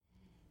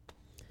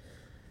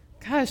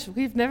Gosh,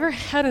 we've never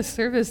had a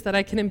service that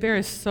I can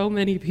embarrass so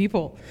many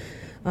people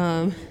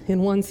in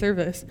one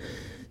service.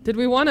 Did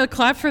we want to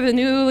clap for the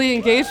newly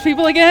engaged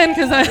people again?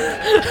 Because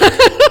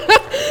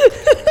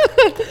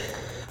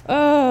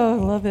oh,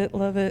 love it,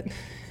 love it.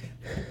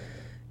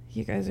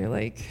 You guys are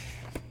like,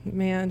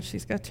 man,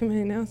 she's got too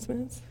many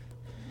announcements.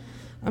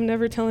 I'm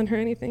never telling her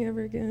anything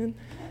ever again.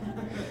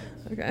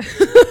 Okay.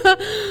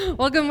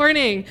 Well, good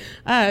morning.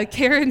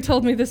 Karen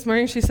told me this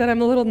morning, she said,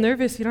 I'm a little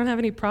nervous. You don't have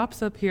any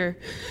props up here.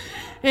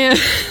 And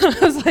I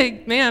was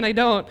like, man, I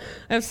don't.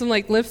 I have some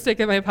lipstick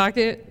in my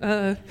pocket,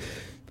 but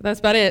that's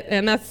about it.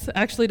 And that's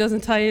actually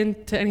doesn't tie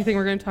into anything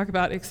we're going to talk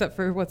about except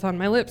for what's on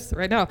my lips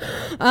right now.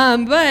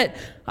 But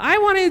I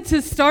wanted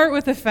to start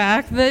with the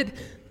fact that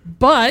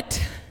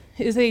but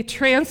is a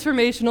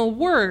transformational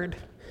word.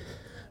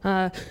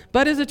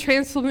 But is a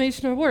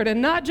transformational word,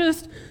 and not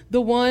just the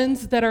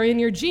ones that are in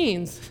your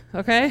genes,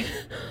 okay?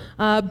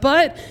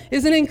 But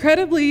is an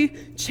incredibly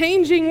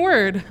changing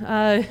word.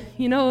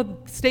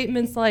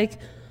 Statements like,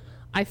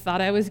 I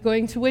thought I was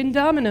going to win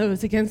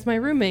dominoes against my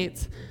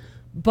roommates,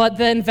 but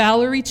then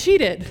Valerie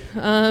cheated.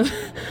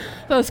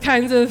 Those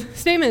kinds of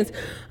statements.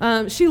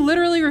 She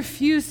literally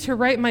refused to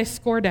write my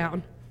score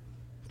down,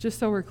 just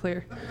so we're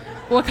clear.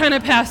 What kind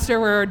of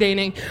pastor we're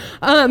ordaining.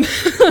 I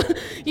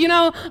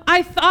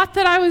thought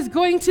that I was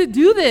going to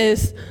do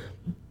this,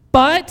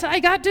 but I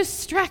got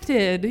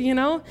distracted,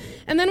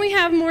 And then we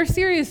have more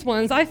serious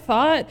ones. I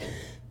thought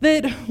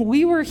that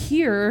we were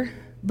here,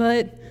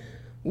 but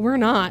we're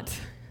not.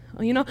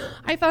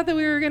 I thought that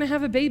we were going to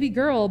have a baby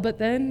girl, but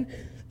then,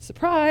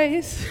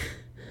 surprise.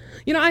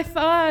 I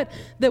thought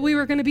that we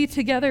were going to be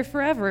together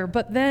forever,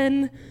 but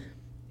then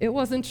it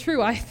wasn't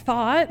true. I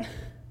thought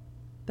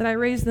that I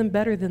raised them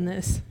better than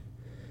this.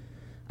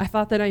 I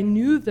thought that I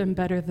knew them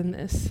better than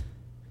this,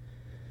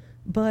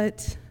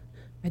 but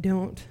I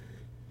don't.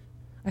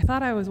 I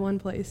thought I was one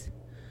place.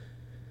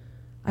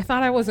 I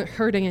thought I wasn't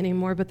hurting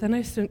anymore, but then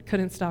I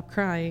couldn't stop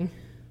crying.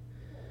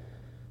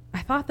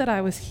 I thought that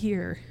I was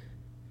here,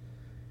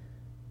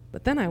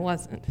 but then I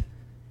wasn't.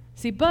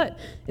 See, but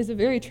is a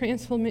very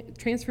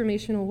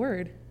transformational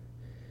word.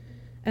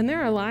 And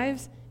there are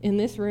lives in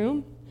this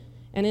room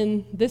and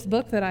in this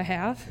book that I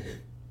have,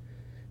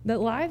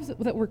 that lives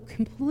that were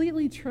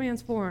completely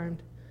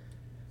transformed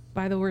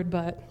by the word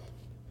but.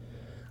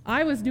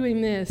 I was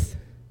doing this,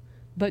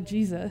 but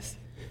Jesus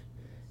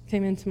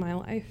came into my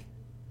life.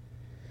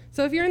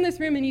 So if you're in this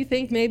room and you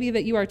think maybe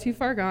that you are too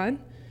far gone,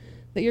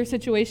 that your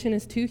situation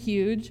is too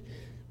huge,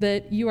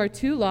 that you are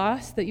too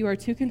lost, that you are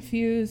too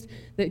confused,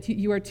 that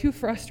you are too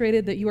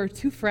frustrated, that you are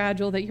too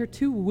fragile, that you're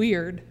too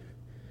weird,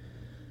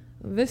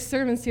 this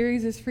sermon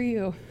series is for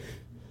you.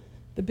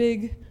 The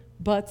big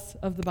buts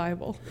of the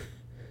Bible.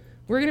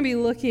 We're going to be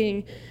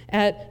looking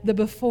at the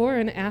before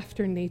and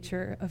after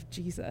nature of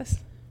Jesus.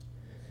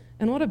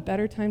 And what a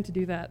better time to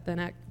do that than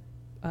at,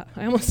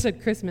 I almost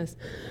said Christmas,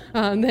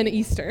 than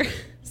Easter.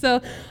 So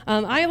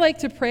I like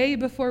to pray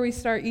before we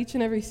start each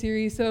and every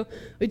series. So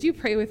would you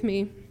pray with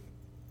me?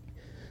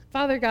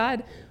 Father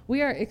God,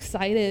 we are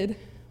excited,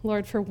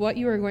 Lord, for what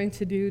you are going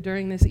to do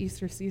during this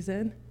Easter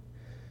season.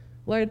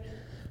 Lord,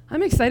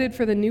 I'm excited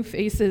for the new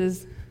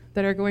faces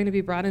that are going to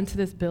be brought into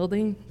this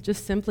building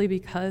just simply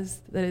because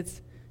that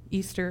it's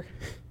Easter.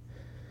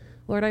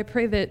 Lord, I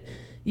pray that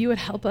you would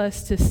help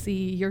us to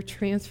see your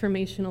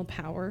transformational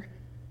power.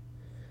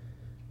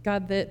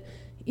 God, that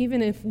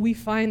even if we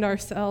find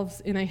ourselves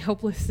in a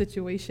hopeless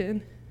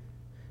situation,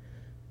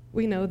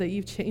 we know that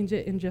you change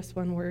it in just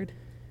one word.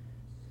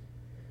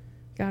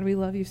 God, we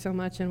love you so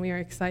much, and we are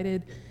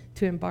excited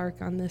to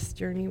embark on this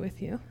journey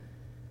with you.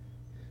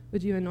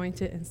 Would you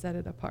anoint it and set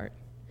it apart?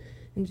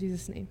 In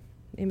Jesus' name,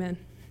 amen.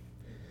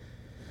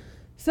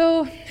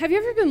 So, have you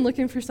ever been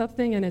looking for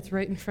something and it's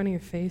right in front of your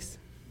face?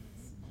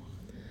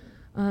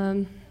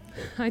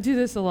 I do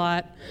this a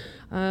lot,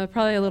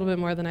 probably a little bit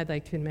more than I'd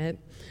like to admit.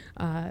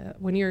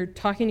 When you're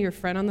talking to your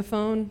friend on the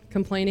phone,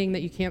 complaining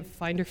that you can't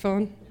find your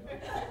phone.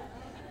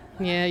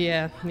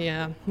 Yeah,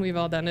 we've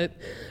all done it.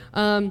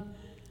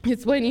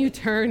 It's when you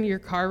turn your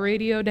car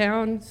radio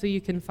down so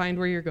you can find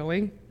where you're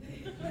going.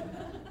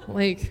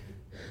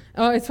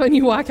 It's when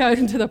you walk out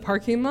into the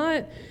parking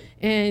lot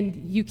and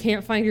you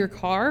can't find your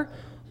car,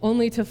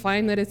 only to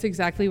find that it's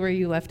exactly where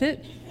you left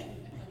it.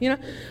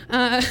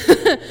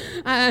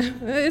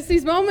 It's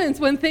these moments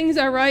when things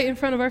are right in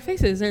front of our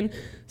faces and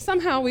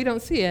somehow we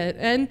don't see it.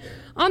 And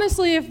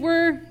honestly, if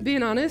we're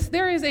being honest,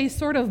 there is a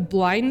sort of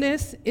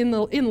blindness in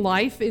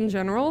life in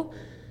general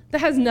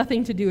that has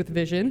nothing to do with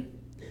vision.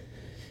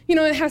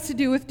 It has to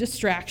do with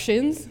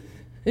distractions.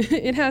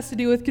 It has to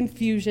do with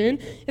confusion.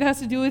 It has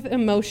to do with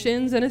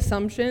emotions and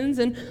assumptions.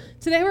 And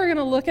today we're going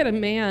to look at a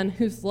man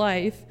whose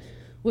life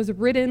was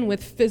ridden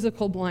with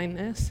physical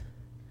blindness.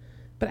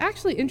 But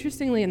actually,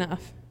 interestingly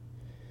enough,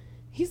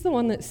 he's the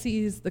one that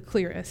sees the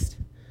clearest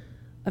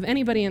of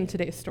anybody in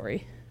today's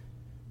story.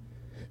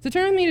 So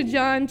turn with me to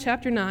John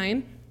chapter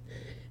 9,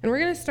 and we're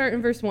going to start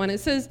in verse 1. It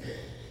says,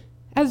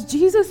 as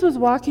Jesus was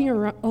walking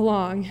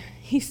along,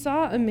 he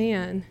saw a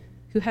man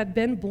who had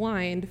been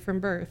blind from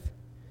birth.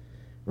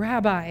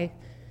 Rabbi,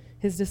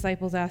 his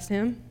disciples asked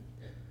him,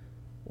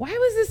 "Why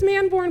was this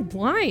man born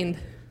blind?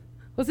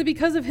 Was it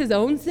because of his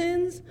own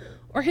sins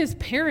or his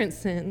parents'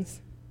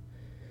 sins?"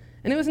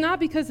 And it was not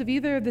because of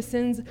either of the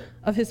sins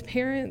of his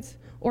parents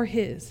or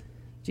his.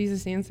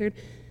 Jesus answered,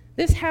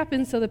 "This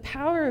happened so the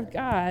power of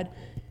God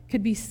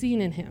could be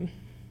seen in him."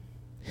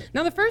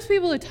 Now, the first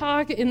people to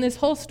talk in this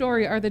whole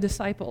story are the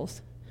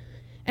disciples.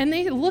 And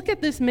they look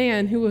at this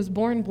man who was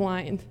born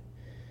blind,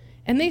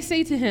 and they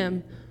say to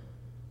him,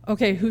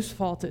 "Okay, whose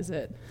fault is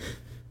it?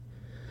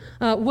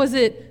 Was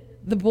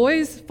it the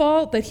boy's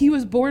fault that he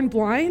was born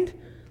blind?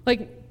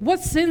 Like,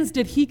 what sins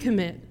did he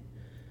commit?"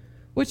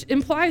 Which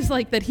implies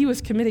that he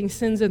was committing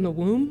sins in the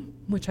womb,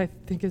 which I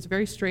think is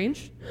very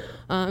strange.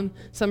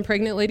 Some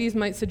pregnant ladies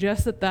might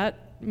suggest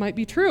that might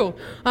be true.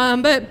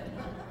 But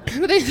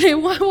they say,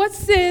 what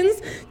sins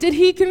did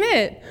he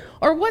commit?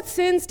 Or what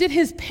sins did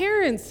his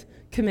parents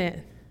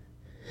commit?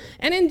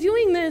 And in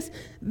doing this,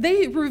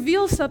 they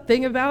reveal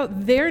something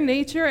about their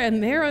nature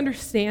and their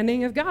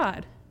understanding of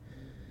God.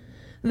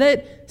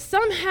 That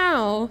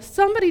somehow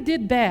somebody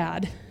did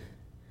bad,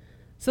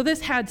 so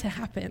this had to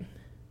happen.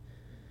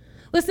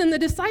 Listen, the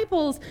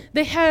disciples,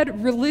 they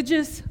had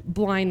religious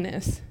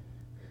blindness.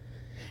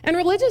 And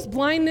religious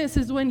blindness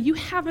is when you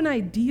have an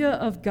idea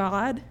of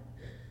God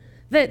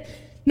that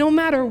no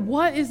matter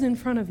what is in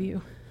front of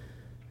you,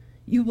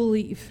 you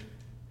believe.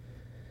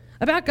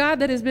 About God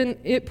that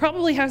it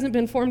probably hasn't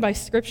been formed by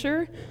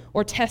scripture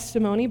or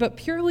testimony, but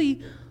purely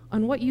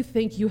on what you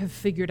think you have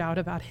figured out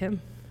about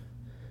him,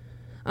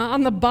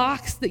 on the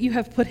box that you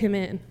have put him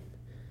in.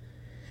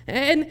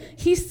 And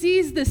he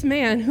sees this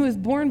man who is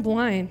born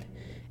blind,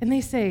 and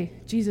they say,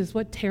 "Jesus,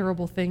 what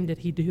terrible thing did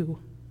he do?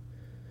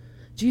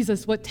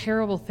 Jesus, what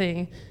terrible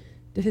thing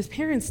did his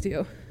parents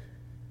do?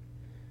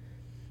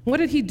 What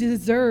did he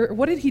deserve?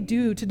 What did he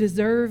do to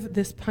deserve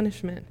this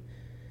punishment?"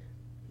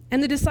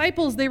 And the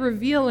disciples, they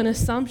reveal an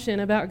assumption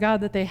about God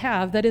that they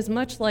have that is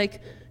much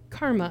like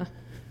karma.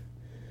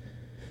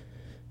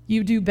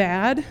 You do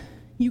bad,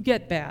 you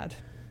get bad.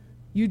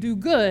 You do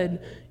good,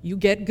 you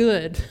get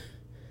good.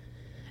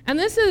 And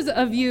this is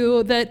a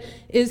view that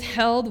is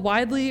held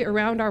widely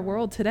around our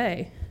world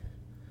today.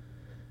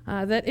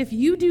 That if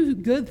you do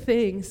good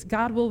things,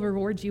 God will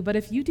reward you. But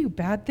if you do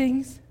bad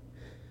things,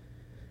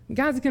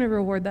 God's going to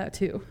reward that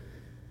too.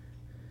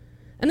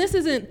 And this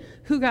isn't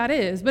who God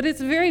is, but it's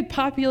a very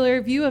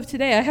popular view of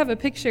today. I have a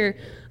picture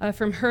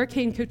from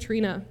Hurricane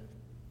Katrina.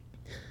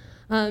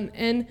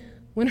 And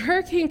when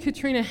Hurricane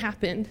Katrina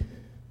happened,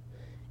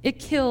 it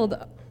killed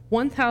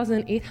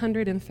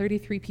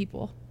 1,833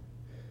 people.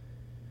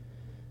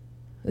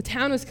 The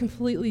town was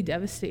completely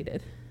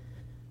devastated.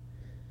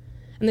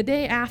 And the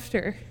day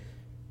after,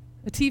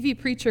 a TV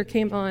preacher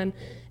came on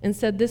and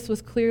said this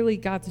was clearly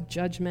God's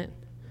judgment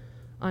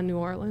on New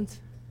Orleans.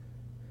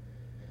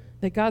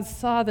 That God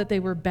saw that they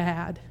were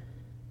bad,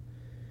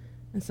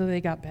 and so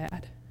they got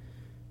bad.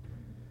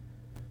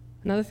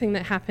 Another thing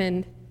that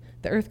happened,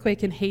 the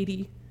earthquake in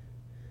Haiti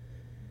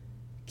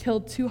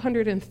killed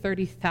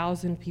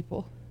 230,000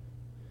 people.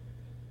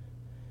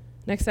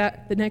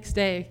 The next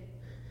day,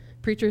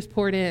 preachers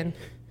poured in,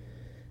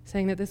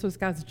 saying that this was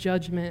God's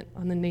judgment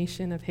on the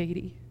nation of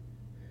Haiti.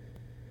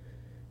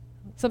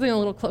 Something a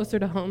little closer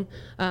to home,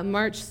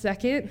 March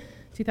 2nd,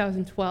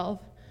 2012,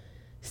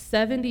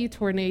 70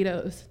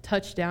 tornadoes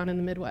touched down in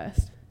the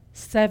Midwest.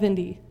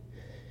 70.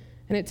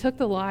 And it took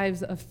the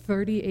lives of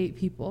 38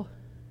 people.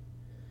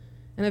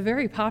 And a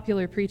very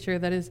popular preacher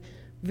that is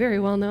very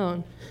well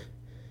known,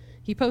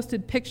 he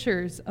posted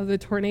pictures of the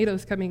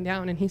tornadoes coming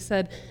down, and he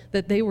said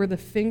that they were the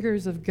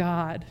fingers of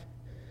God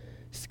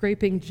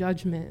scraping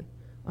judgment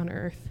on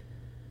earth.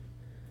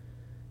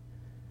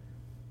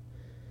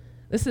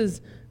 This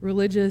is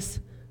religious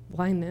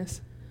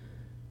blindness.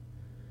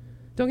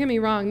 Don't get me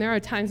wrong, there are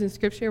times in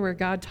Scripture where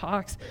God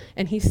talks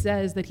and he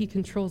says that he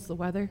controls the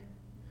weather.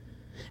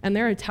 And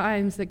there are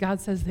times that God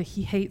says that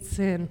he hates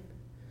sin.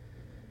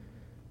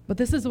 But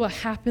this is what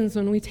happens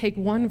when we take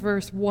one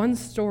verse, one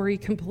story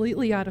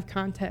completely out of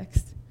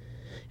context,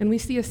 and we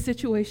see a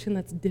situation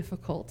that's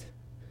difficult,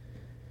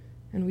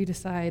 and we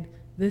decide,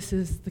 this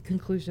is the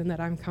conclusion that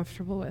I'm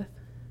comfortable with.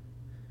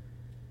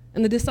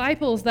 And the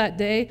disciples that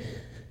day,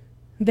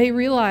 they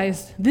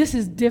realized this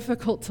is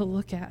difficult to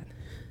look at.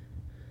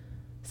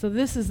 So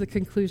this is the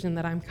conclusion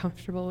that I'm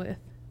comfortable with.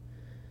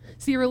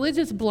 See,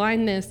 religious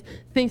blindness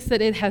thinks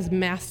that it has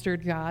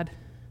mastered God.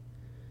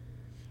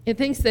 It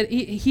thinks that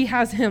he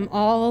has him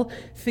all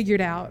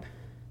figured out,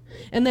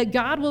 and that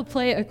God will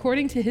play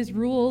according to his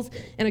rules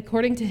and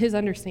according to his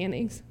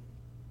understandings.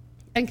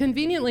 And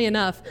conveniently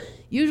enough,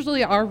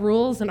 usually our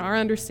rules and our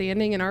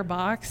understanding and our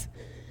box,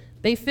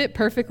 they fit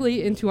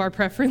perfectly into our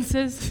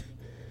preferences.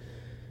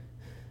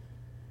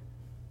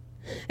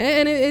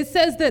 And it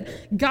says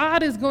that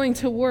God is going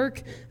to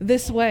work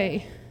this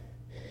way.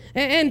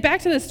 And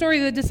back to the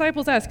story, the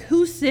disciples ask,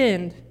 who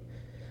sinned?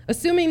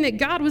 Assuming that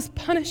God was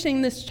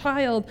punishing this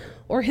child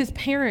or his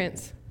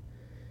parents.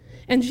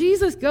 And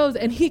Jesus goes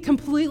and he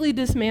completely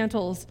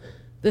dismantles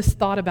this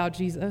thought about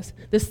Jesus,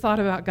 this thought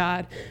about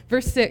God.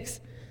 Verse 6,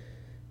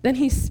 then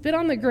he spit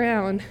on the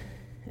ground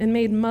and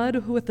made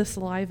mud with the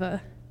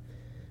saliva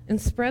and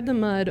spread the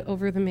mud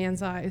over the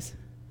man's eyes.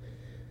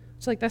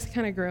 It's like, that's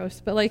kind of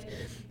gross, but like,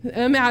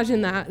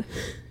 imagine that.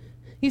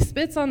 He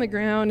spits on the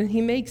ground and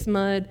he makes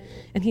mud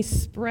and he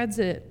spreads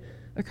it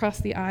across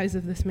the eyes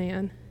of this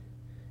man.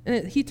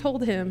 And he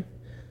told him,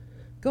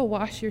 go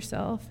wash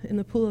yourself in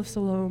the pool of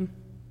Siloam.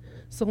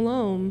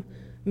 Siloam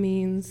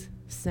means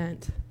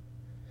sent.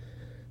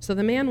 So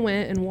the man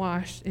went and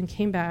washed and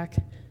came back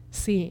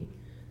seeing.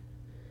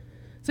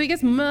 So he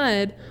gets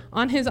mud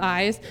on his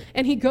eyes,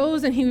 and he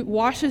goes and he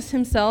washes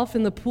himself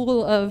in the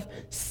pool of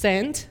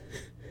scent,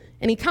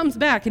 and he comes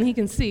back and he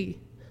can see.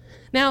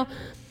 Now,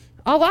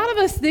 a lot of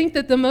us think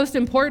that the most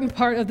important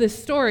part of this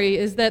story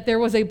is that there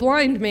was a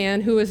blind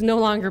man who is no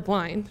longer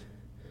blind.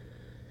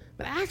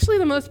 But actually,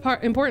 the most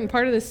important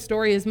part of this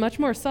story is much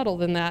more subtle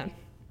than that.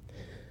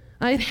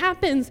 It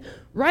happens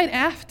right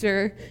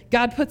after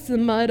God puts the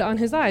mud on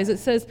his eyes. It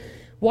says,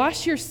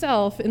 wash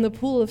yourself in the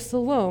pool of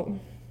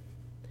Siloam.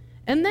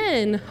 And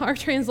then our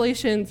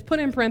translations put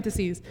in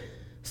parentheses,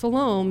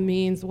 Siloam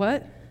means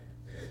what?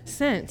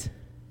 Sent.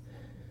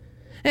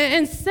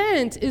 And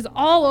sent is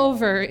all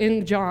over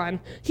in John.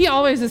 He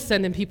always is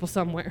sending people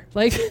somewhere.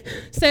 Like,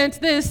 sent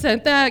this,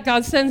 sent that,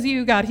 God sends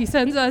you, God, he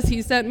sends us,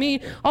 he sent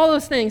me, all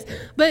those things.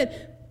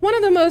 But one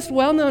of the most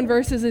well-known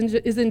verses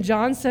is in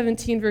John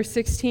 17, verse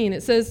 16.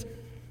 It says,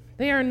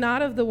 they are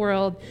not of the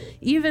world,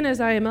 even as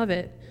I am of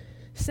it.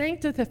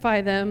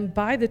 Sanctify them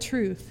by the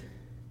truth.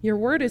 Your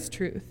word is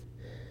truth.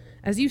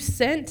 As you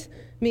sent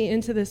me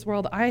into this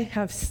world, I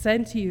have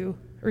sent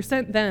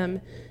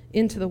them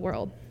into the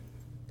world.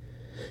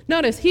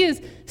 Notice, he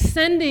is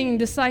sending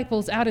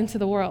disciples out into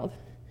the world.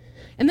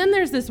 And then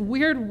there's this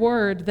weird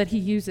word that he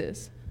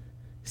uses,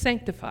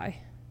 sanctify.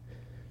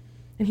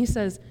 And he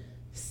says,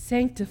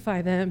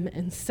 sanctify them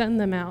and send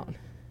them out.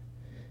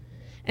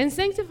 And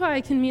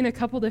sanctify can mean a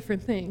couple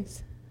different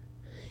things.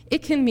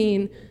 It can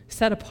mean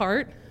set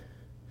apart.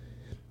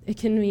 It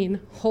can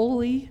mean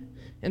holy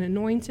and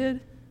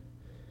anointed.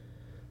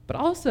 But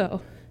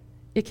also,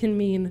 it can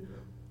mean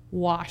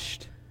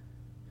washed.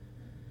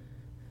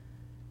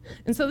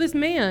 And so this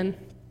man,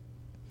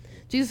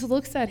 Jesus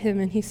looks at him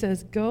and he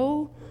says,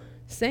 go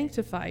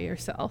sanctify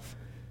yourself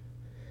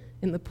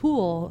in the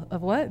pool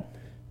of what?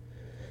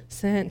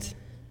 Scent.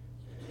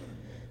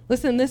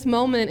 Listen, this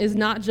moment is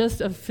not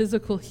just of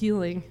physical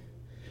healing.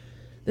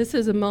 This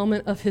is a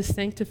moment of his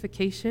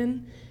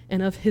sanctification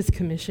and of his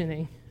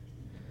commissioning.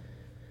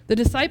 The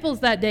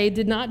disciples that day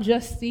did not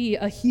just see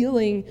a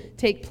healing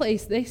take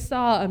place. They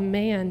saw a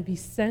man be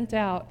sent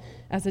out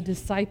as a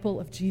disciple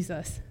of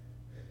Jesus.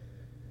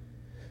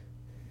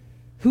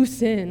 Who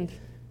sinned?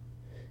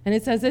 And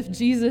it's as if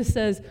Jesus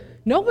says,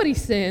 nobody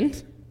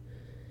sinned.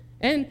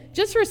 And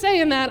just for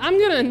saying that, I'm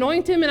going to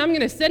anoint him and I'm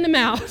going to send him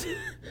out.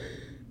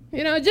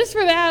 Just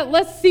for that,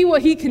 let's see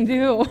what he can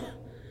do.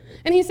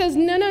 And he says,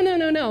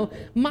 no.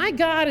 My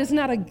God is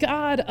not a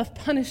God of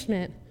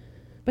punishment,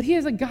 but he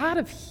is a God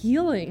of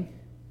healing.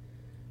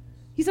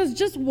 He says,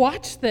 just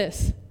watch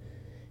this.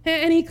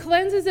 And he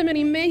cleanses him and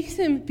he makes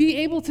him be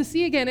able to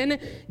see again. And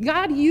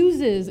God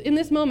uses, in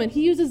this moment,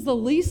 he uses the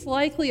least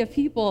likely of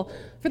people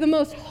for the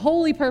most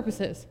holy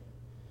purposes.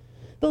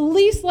 The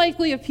least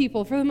likely of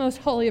people for the most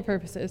holy of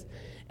purposes.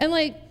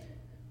 And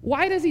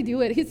why does he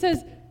do it? He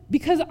says,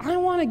 because I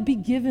want to be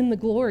given the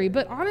glory.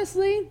 But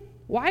honestly,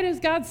 why does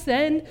God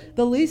send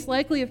the least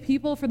likely of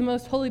people for the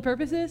most holy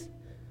purposes?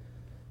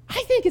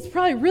 I think it's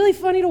probably really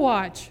funny to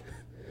watch.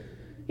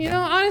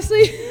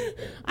 Honestly,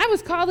 I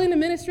was called into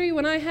ministry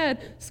when I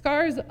had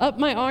scars up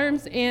my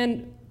arms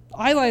and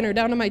eyeliner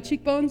down to my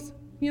cheekbones,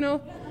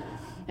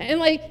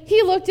 And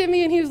he looked at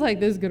me and he was like,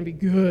 this is going to be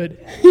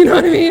good. You know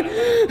what I mean?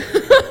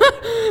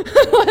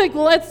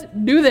 Let's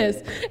do this.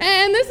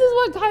 And this is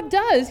what God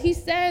does. He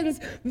sends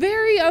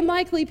very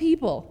unlikely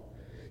people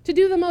to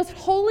do the most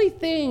holy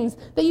things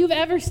that you've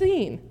ever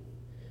seen.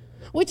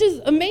 Which is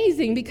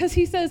amazing because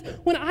he says,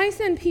 when I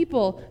send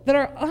people that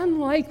are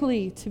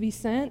unlikely to be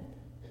sent,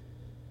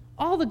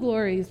 all the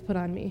glory is put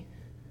on me.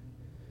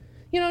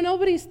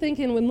 Nobody's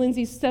thinking when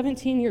Lindsay's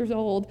 17 years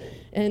old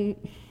and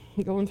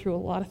going through a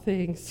lot of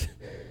things,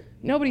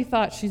 nobody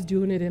thought she's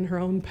doing it in her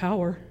own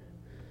power.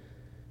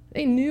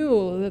 They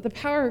knew that the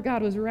power of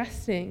God was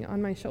resting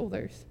on my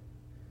shoulders,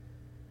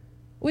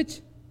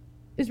 which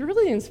is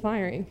really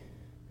inspiring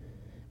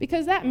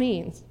because that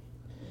means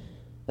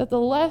that the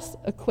less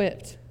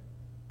equipped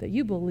that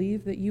you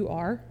believe that you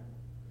are,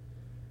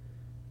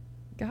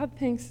 God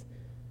thinks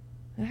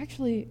that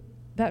actually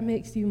that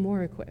makes you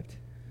more equipped.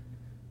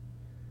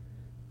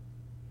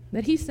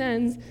 That he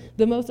sends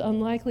the most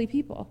unlikely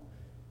people.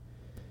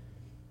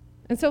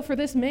 And so for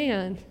this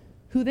man,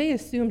 who they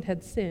assumed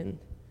had sinned,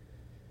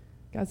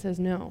 God says,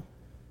 no,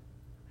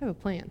 I have a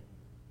plan.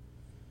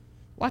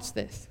 Watch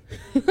this.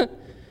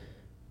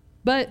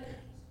 But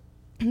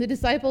the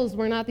disciples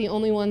were not the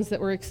only ones that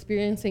were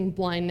experiencing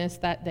blindness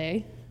that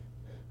day.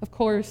 Of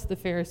course, the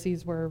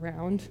Pharisees were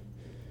around.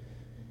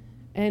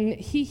 And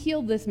he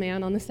healed this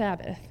man on the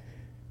Sabbath.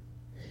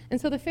 And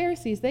so the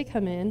Pharisees, they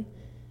come in,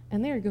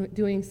 and they're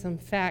doing some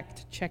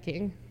fact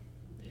checking.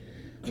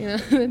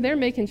 They're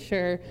making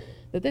sure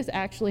that this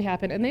actually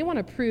happened, and they want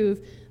to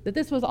prove that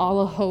this was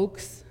all a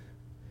hoax,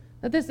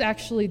 that this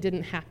actually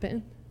didn't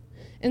happen.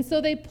 And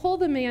so they pull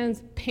the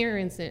man's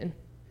parents in,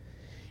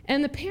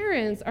 and the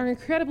parents are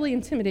incredibly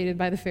intimidated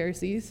by the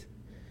Pharisees,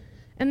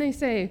 and they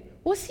say,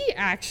 was he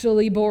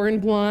actually born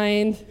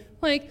blind?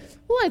 Like,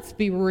 let's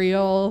be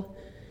real.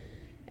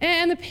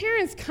 And the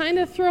parents kind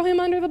of throw him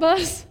under the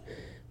bus.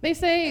 They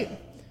say,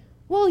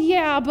 well,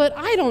 yeah, but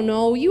I don't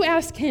know. You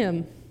ask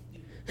him.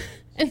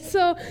 And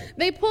so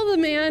they pull the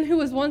man who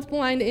was once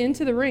blind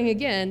into the ring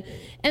again.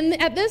 And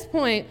at this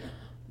point,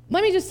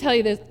 let me just tell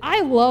you this.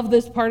 I love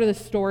this part of the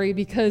story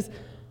because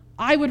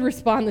I would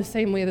respond the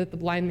same way that the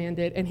blind man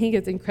did. And he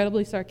gets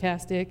incredibly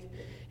sarcastic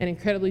and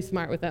incredibly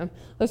smart with them.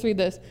 Let's read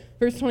this.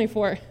 Verse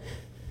 24.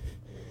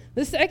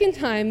 The second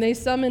time they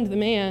summoned the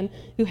man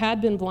who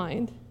had been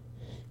blind.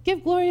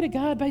 Give glory to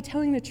God by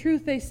telling the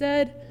truth, they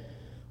said.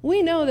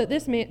 We know that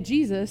this man,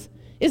 Jesus,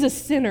 is a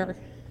sinner.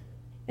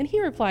 And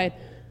he replied,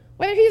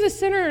 whether he's a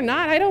sinner or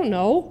not, I don't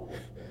know.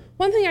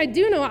 One thing I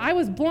do know, I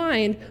was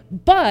blind,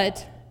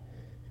 but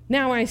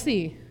now I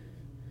see.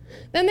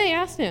 Then they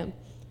asked him,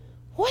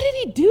 what did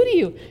he do to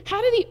you?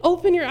 How did he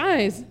open your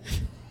eyes?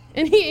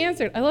 And he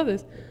answered, I love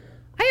this,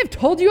 I have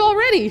told you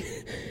already,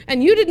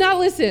 and you did not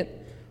listen.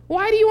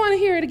 Why do you want to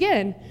hear it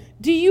again?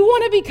 Do you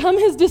want to become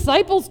his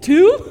disciples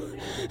too?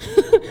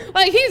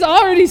 Like, he's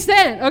already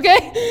sent,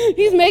 okay?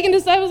 He's making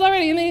disciples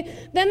already. And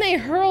then they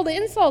hurled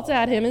insults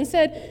at him and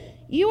said,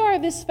 you are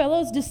this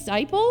fellow's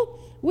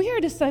disciple? We are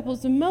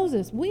disciples of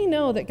Moses. We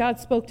know that God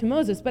spoke to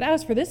Moses, but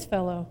as for this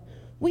fellow,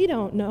 we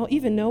don't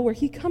even know where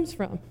he comes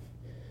from.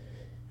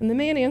 And the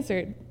man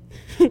answered,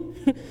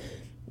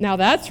 now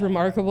that's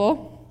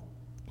remarkable.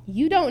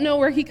 You don't know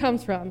where he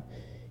comes from,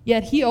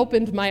 yet he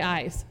opened my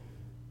eyes.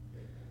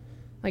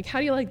 Like, how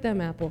do you like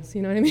them apples?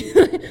 You know what I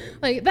mean?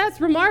 Like,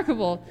 that's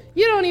remarkable.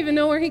 You don't even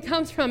know where he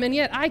comes from, and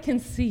yet I can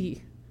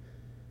see.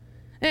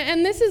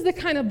 And this is the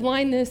kind of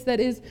blindness that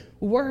is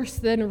worse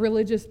than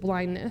religious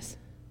blindness.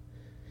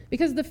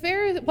 Because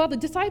while the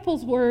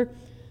disciples were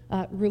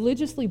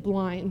religiously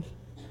blind,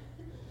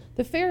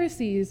 the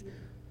Pharisees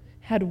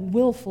had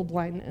willful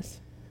blindness.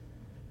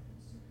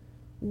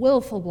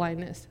 Willful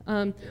blindness.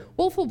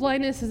 Willful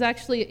blindness is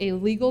actually a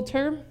legal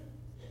term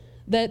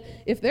that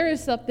if there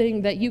is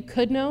something that you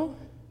could know,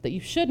 that you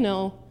should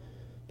know,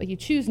 but you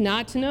choose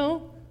not to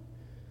know,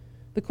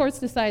 the courts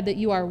decide that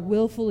you are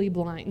willfully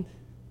blind,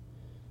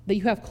 that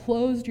you have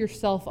closed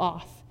yourself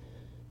off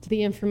to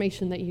the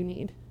information that you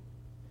need.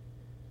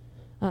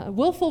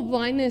 Willful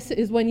blindness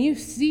is when you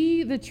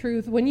see the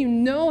truth, when you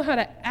know how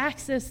to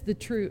access the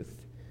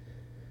truth,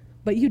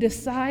 but you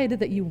decide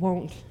that you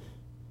won't.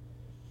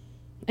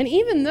 And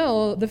even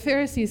though the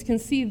Pharisees can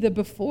see the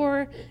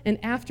before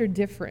and after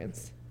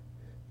difference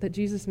that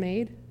Jesus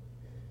made,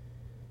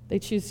 they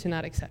choose to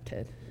not accept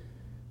it.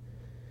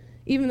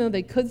 Even though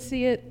they could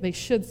see it, they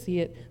should see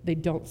it, they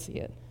don't see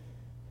it.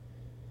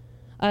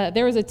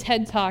 There was a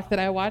TED Talk that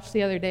I watched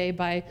the other day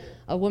by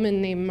a woman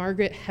named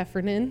Margaret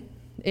Heffernan,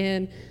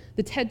 and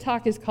the TED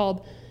Talk is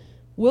called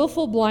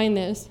Willful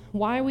Blindness,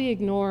 Why We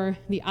Ignore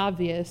the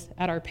Obvious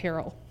at Our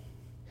Peril.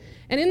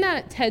 And in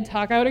that TED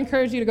Talk, I would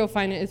encourage you to go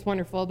find it, it's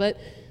wonderful, but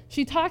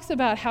she talks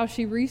about how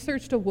she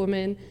researched a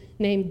woman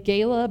named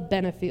Gayla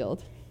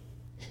Benefield.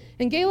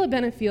 And Gayla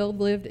Benefield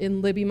lived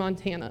in Libby,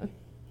 Montana.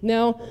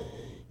 Now,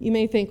 you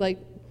may think, like,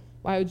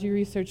 why would you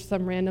research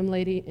some random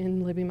lady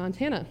in Libby,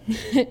 Montana?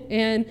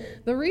 And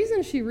the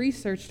reason she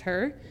researched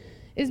her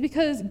is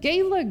because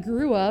Gayla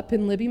grew up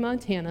in Libby,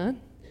 Montana,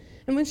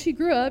 and when she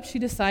grew up, she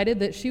decided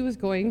that she was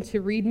going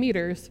to read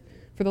meters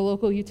for the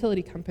local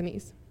utility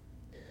companies.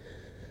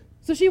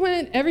 So she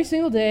went every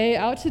single day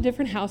out to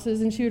different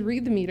houses, and she would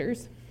read the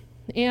meters.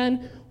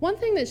 And one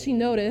thing that she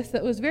noticed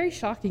that was very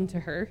shocking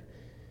to her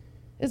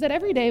is that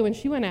every day when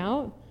she went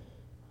out,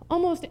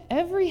 almost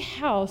every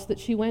house that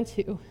she went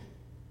to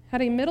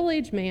had a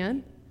middle-aged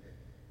man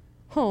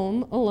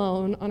home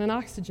alone on an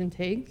oxygen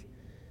tank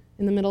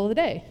in the middle of the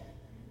day.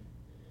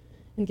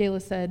 And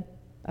Gayla said,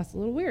 that's a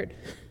little weird.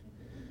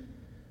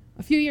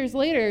 A few years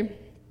later,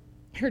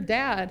 her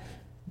dad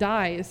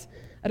dies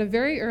at a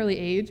very early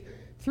age,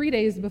 3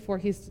 days before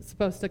he's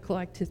supposed to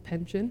collect his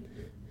pension.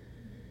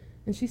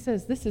 And she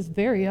says, this is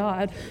very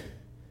odd.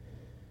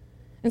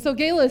 And so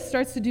Gayla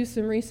starts to do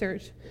some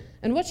research.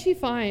 And what she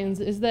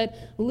finds is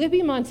that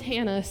Libby,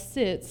 Montana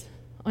sits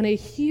on a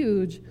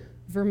huge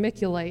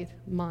vermiculite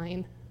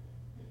mine.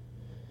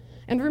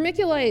 And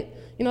vermiculite,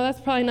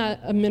 that's probably not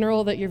a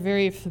mineral that you're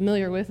very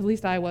familiar with, at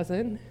least I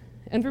wasn't.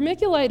 And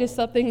vermiculite is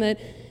something that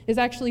is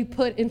actually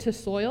put into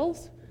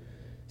soils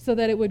so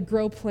that it would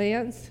grow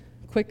plants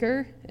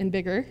quicker and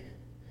bigger.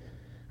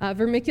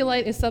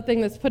 Vermiculite is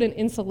something that's put in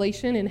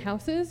insulation in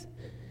houses,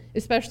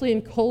 especially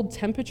in cold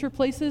temperature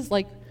places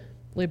like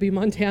Libby,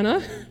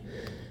 Montana.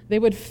 They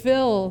would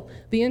fill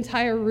the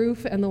entire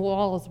roof and the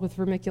walls with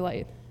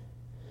vermiculite.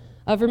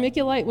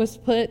 Vermiculite was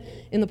put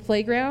in the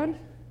playground,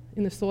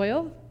 in the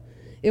soil.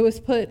 It was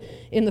put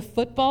in the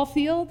football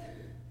field.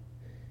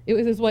 It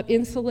was what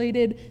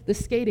insulated the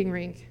skating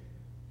rink.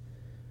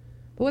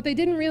 But what they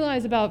didn't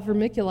realize about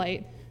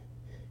vermiculite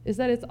is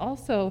that it's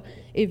also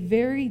a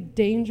very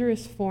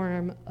dangerous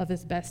form of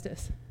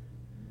asbestos.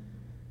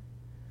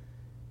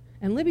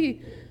 And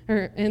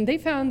they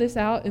found this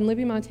out in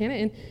Libby, Montana,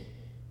 and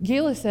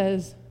Gayla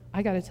says,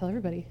 I got to tell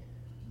everybody,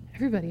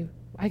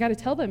 I got to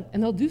tell them,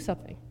 and they'll do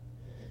something.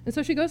 And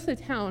so she goes to the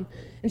town,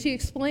 and she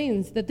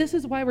explains that this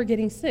is why we're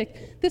getting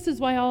sick. This is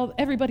why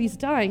everybody's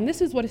dying.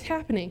 This is what is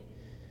happening.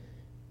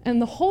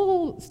 And the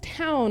whole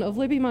town of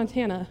Libby,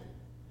 Montana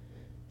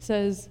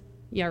says,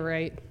 yeah,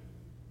 right.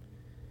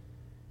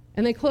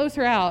 And they close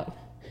her out.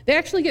 They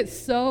actually get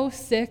so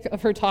sick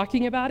of her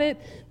talking about it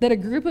that a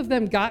group of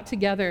them got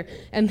together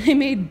and they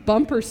made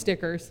bumper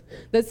stickers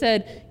that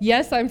said,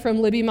 yes, I'm from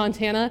Libby,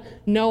 Montana.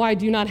 No, I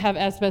do not have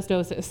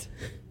asbestosis.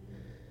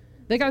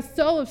 They got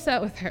so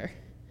upset with her.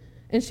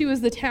 And she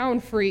was the town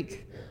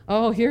freak.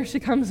 Oh, here she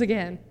comes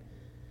again.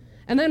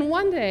 And then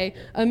one day,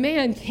 a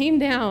man came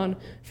down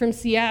from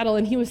Seattle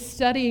and he was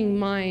studying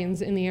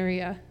mines in the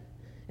area.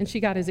 And she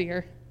got his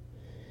ear.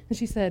 And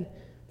she said,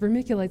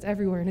 vermiculite's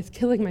everywhere and it's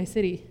killing my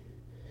city.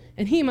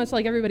 And he, much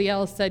like everybody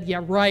else, said,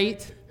 yeah,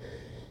 right,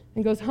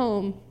 and goes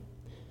home.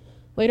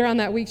 Later on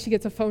that week, she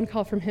gets a phone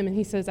call from him, and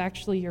he says,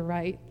 actually, you're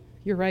right.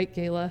 You're right,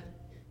 Gayla.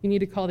 You need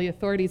to call the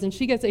authorities. And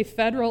she gets a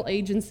federal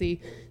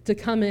agency to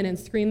come in and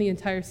screen the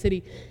entire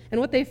city. And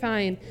what they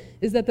find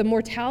is that the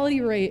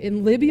mortality rate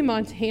in Libby,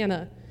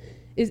 Montana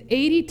is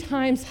 80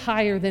 times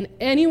higher than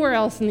anywhere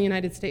else in the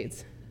United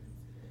States.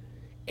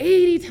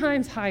 80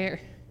 times higher.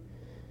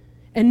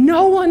 And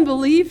no one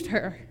believed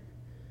her.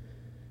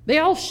 They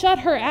all shut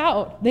her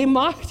out. They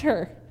mocked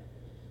her.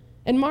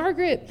 And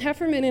Margaret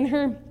Heffernan,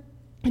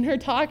 in her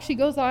talk, she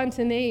goes on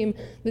to name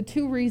the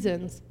 2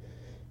 reasons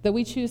that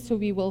we choose to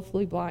be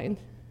willfully blind.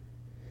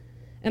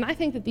 And I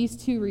think that these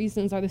 2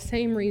 reasons are the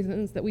same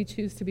reasons that we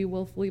choose to be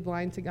willfully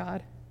blind to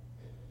God.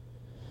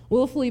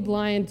 Willfully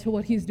blind to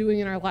what he's doing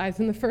in our lives.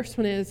 And the first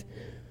one is,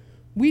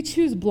 we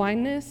choose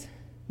blindness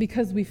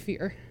because we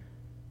fear.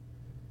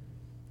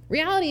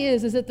 Reality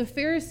is that the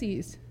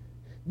Pharisees,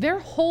 their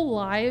whole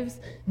lives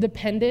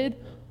depended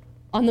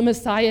on the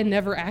Messiah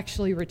never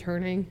actually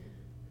returning.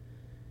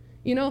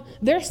 You know,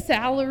 their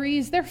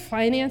salaries, their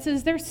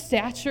finances, their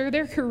stature,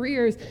 their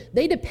careers,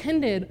 they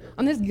depended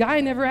on this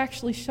guy never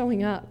actually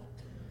showing up.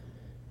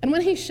 And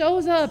when he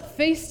shows up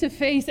face to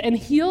face and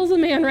heals a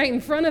man right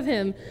in front of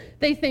him,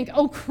 they think,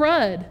 oh,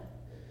 crud.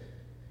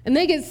 And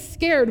they get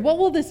scared. What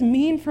will this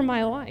mean for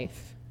my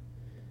life?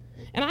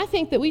 And I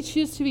think that we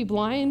choose to be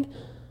blind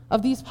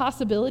of these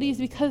possibilities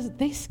because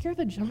they scare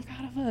the junk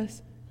out of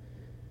us.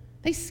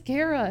 They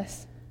scare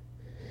us.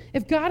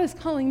 If God is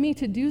calling me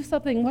to do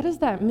something, what does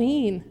that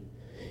mean?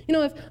 You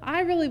know, if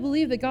I really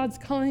believe that God's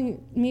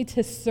calling me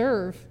to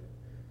serve,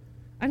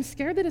 I'm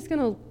scared that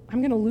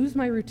I'm gonna lose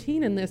my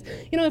routine in this.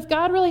 You know, if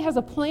God really has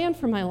a plan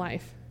for my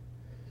life,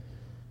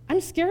 I'm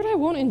scared I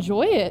won't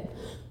enjoy it.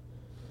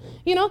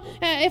 You know,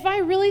 if I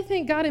really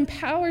think God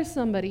empowers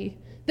somebody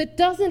that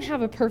doesn't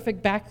have a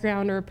perfect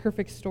background or a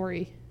perfect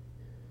story,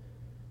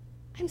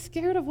 I'm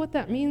scared of what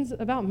that means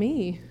about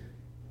me.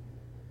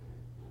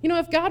 You know,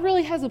 if God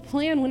really has a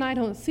plan when I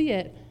don't see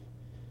it,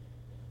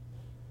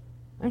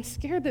 I'm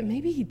scared that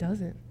maybe he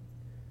doesn't.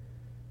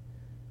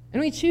 And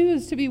we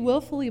choose to be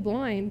willfully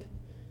blind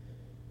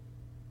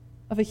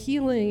of a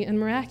healing and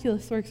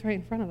miraculous works right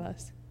in front of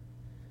us.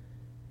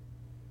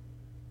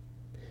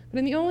 But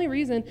in the only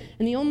reason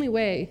and the only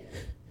way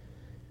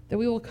that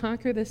we will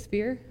conquer this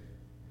fear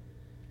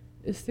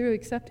is through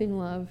accepting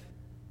love,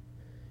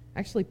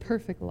 actually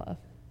perfect love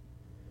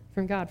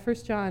from God. 1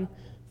 John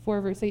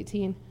 4, verse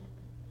 18.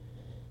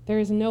 There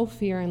is no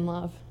fear in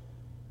love,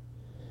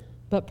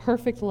 but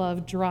perfect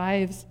love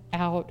drives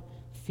out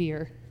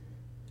fear.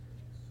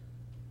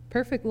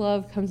 Perfect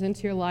love comes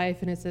into your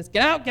life and it says,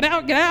 get out, get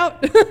out, get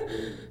out.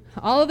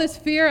 All of this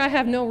fear, I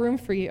have no room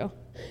for you.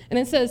 And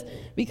it says,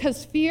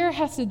 because fear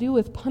has to do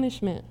with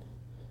punishment.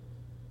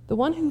 The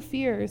one who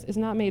fears is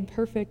not made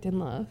perfect in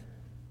love.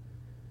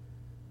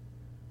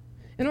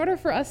 In order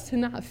for us to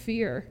not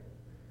fear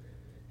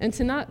and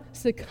to not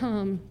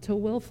succumb to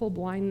willful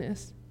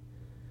blindness,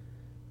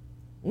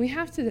 we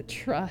have to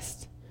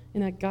trust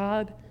in a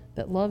God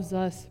that loves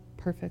us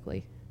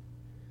perfectly.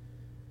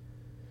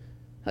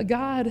 A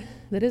God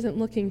that isn't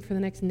looking for the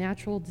next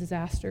natural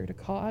disaster to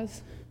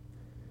cause.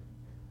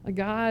 A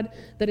God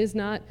that is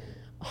not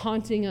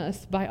haunting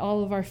us by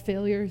all of our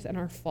failures and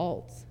our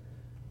faults.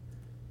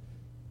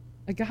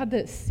 A God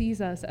that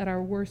sees us at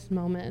our worst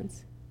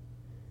moments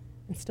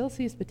and still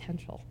sees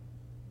potential.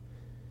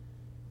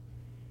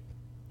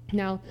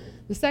 Now,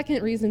 the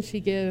second reason she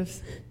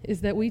gives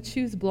is that we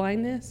choose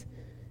blindness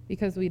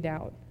because we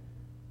doubt.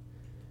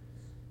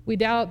 We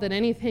doubt that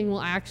anything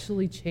will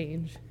actually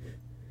change.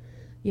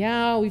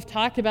 Yeah, we've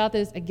talked about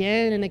this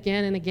again and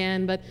again and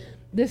again, but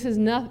this is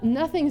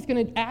nothing's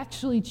going to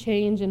actually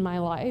change in my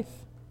life.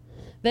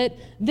 That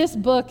this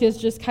book is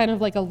just kind of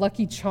like a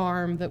lucky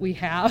charm that we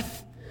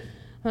have.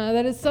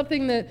 That is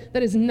something that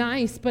is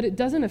nice, but it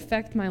doesn't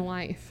affect my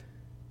life.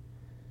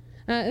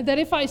 That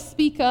if I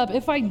speak up,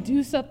 if I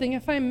do something,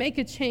 if I make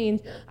a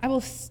change, I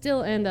will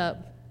still end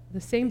up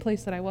the same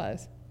place that I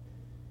was.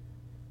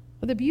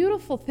 But the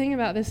beautiful thing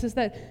about this is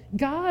that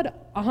God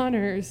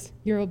honors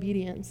your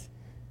obedience.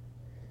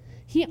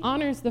 He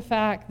honors the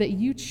fact that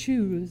you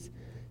choose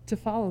to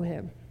follow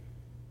him.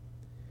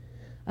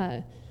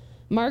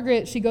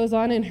 Margaret, she goes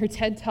on in her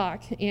TED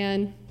Talk,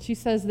 and she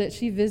says that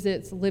she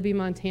visits Libby,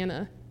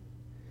 Montana.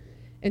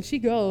 And she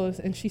goes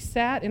and she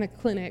sat in a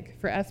clinic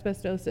for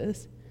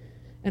asbestosis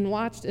and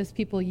watched as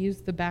people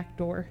used the back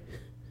door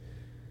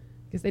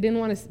because they didn't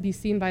want to be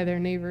seen by their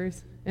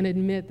neighbors and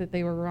admit that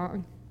they were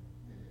wrong.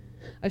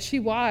 She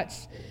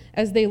watched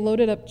as they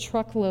loaded up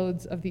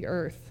truckloads of the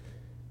earth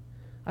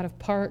out of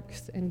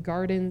parks and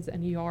gardens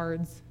and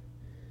yards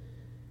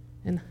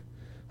and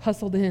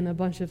hustled in a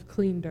bunch of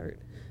clean dirt.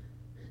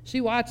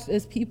 She watched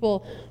as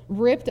people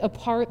ripped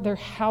apart their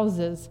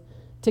houses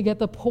to get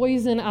the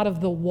poison out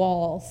of the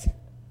walls.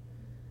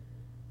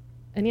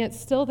 And yet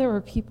still there were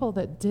people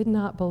that did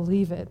not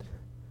believe it.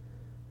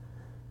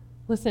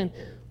 Listen,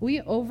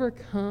 we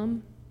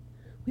overcome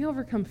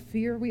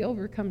fear, we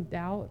overcome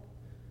doubt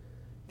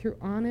through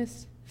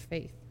honest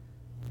faith.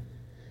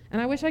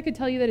 And I wish I could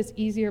tell you that it's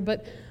easier,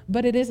 but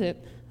it isn't.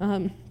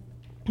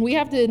 We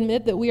have to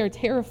admit that we are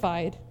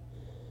terrified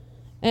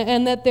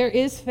and that there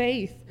is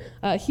faith.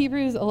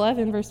 Hebrews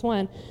 11, verse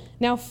 1.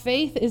 Now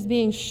faith is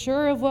being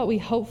sure of what we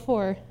hope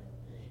for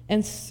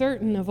and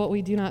certain of what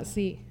we do not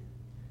see.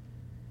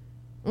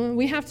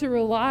 We have to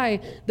rely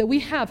that we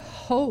have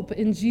hope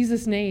in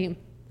Jesus' name.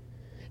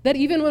 That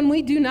even when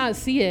we do not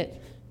see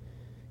it,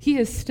 he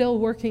is still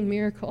working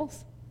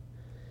miracles.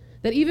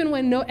 That even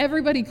when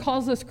everybody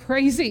calls us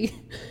crazy,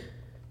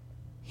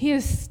 he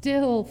is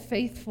still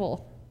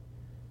faithful.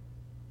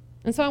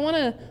 And so I want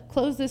to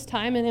close this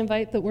time and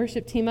invite the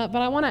worship team up,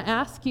 but I want to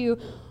ask you,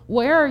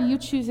 where are you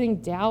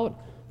choosing doubt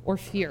or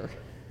fear?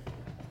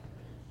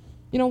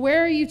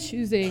 Where are you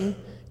choosing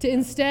to,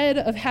 instead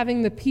of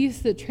having the peace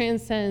that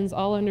transcends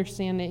all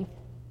understanding,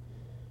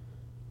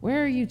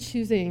 where are you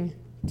choosing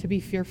to be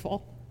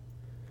fearful?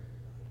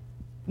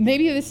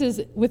 Maybe this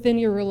is within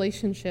your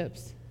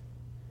relationships.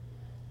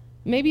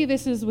 Maybe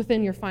this is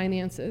within your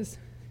finances.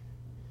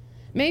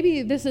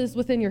 Maybe this is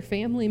within your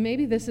family.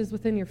 Maybe this is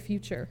within your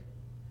future.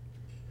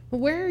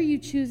 Where are you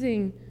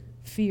choosing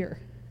fear?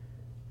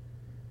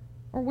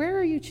 Or where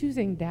are you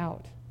choosing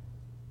doubt?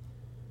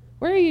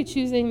 Where are you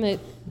choosing that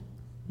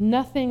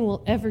nothing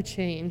will ever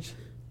change,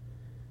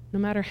 no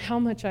matter how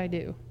much I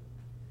do?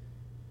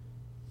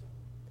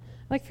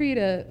 I'd like for you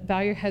to bow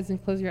your heads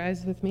and close your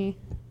eyes with me.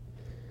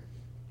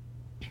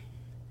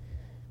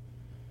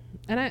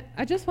 And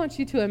I just want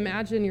you to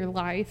imagine your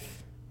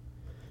life.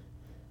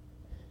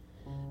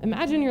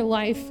 Imagine your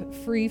life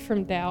free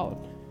from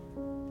doubt,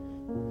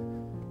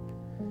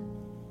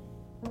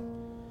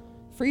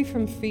 free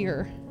from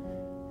fear.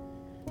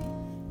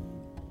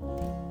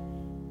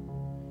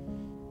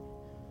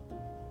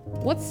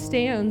 What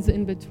stands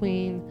in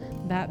between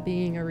that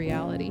being a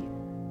reality?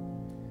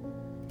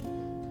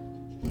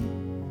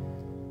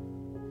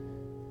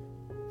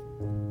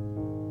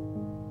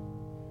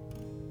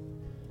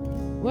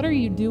 What are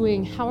you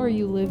doing? How are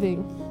you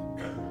living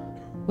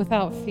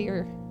without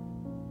fear?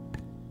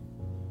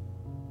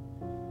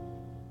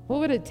 What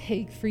would it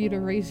take for you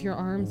to raise your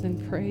arms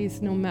in praise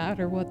no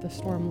matter what the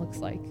storm looks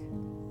like?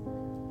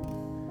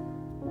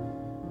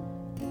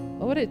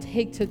 What would it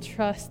take to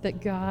trust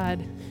that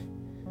God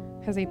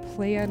has a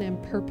plan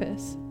and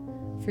purpose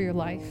for your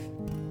life?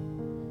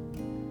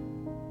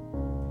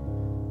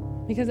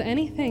 Because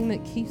anything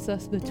that keeps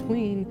us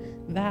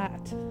between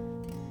that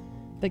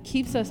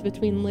keeps us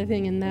between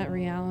living in that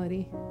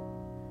reality,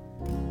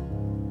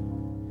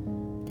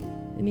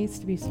 it needs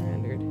to be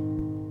surrendered.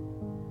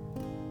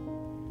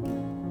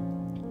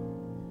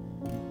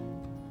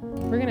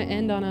 We're going to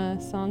end on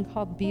a song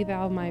called Be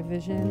Thou My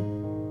Vision.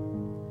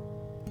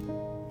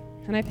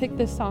 And I picked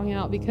this song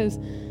out because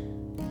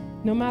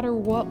no matter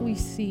what we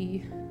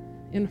see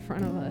in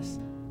front of us,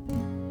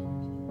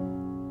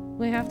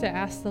 we have to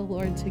ask the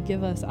Lord to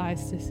give us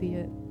eyes to see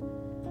it.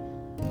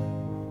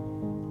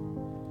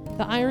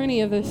 The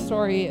irony of this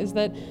story is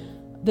that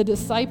the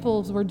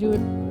disciples were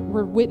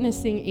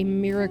witnessing a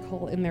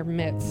miracle in their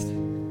midst.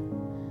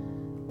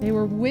 They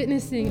were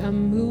witnessing a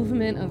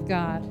movement of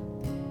God,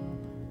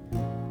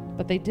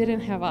 but they didn't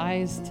have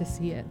eyes to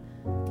see it.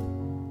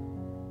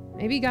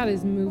 Maybe God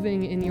is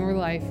moving in your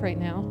life right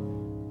now.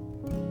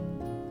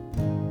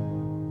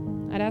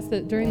 I'd ask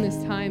that during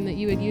this time that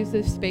you would use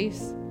this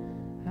space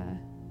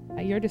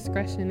at your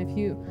discretion. If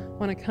you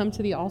want to come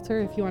to the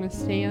altar, if you want to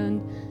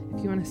stand,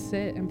 if you want to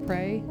sit and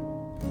pray,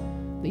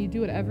 that you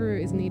do whatever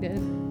is needed.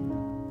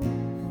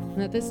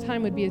 And that this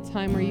time would be a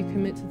time where you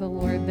commit to the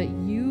Lord that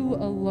you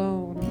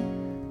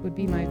alone would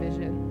be my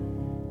vision.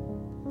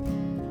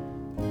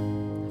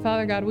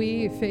 Father God,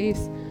 we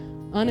face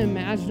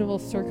unimaginable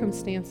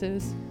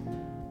circumstances.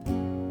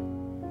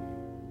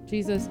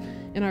 Jesus,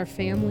 in our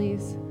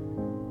families,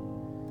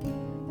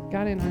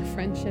 God, in our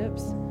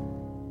friendships,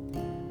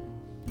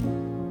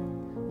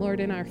 Lord,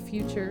 in our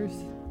futures.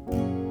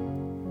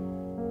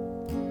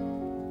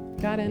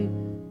 God,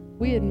 and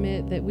we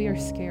admit that we are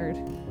scared.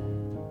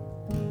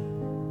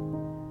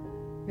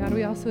 God,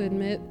 we also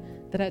admit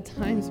that at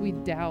times we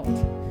doubt.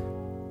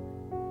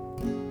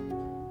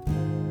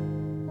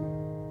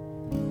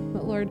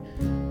 But Lord,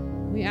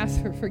 we ask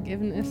for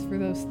forgiveness for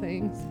those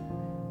things.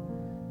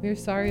 We are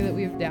sorry that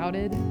we have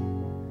doubted.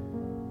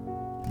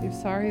 We're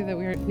sorry that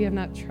we have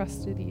not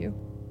trusted you.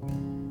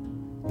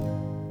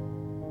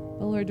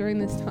 But Lord, during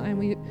this time,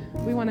 we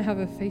want to have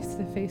a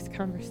face-to-face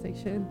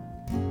conversation.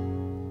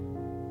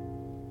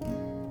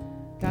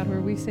 God, where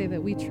we say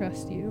that we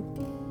trust you,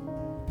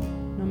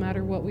 no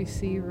matter what we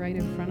see right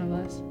in front of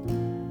us.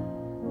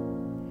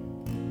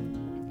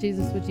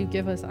 Jesus, would you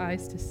give us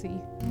eyes to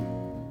see?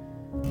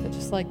 That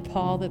just like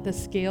Paul, that the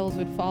scales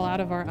would fall out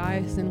of our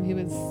eyes and we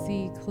would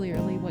see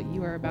clearly what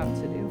you are about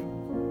to do.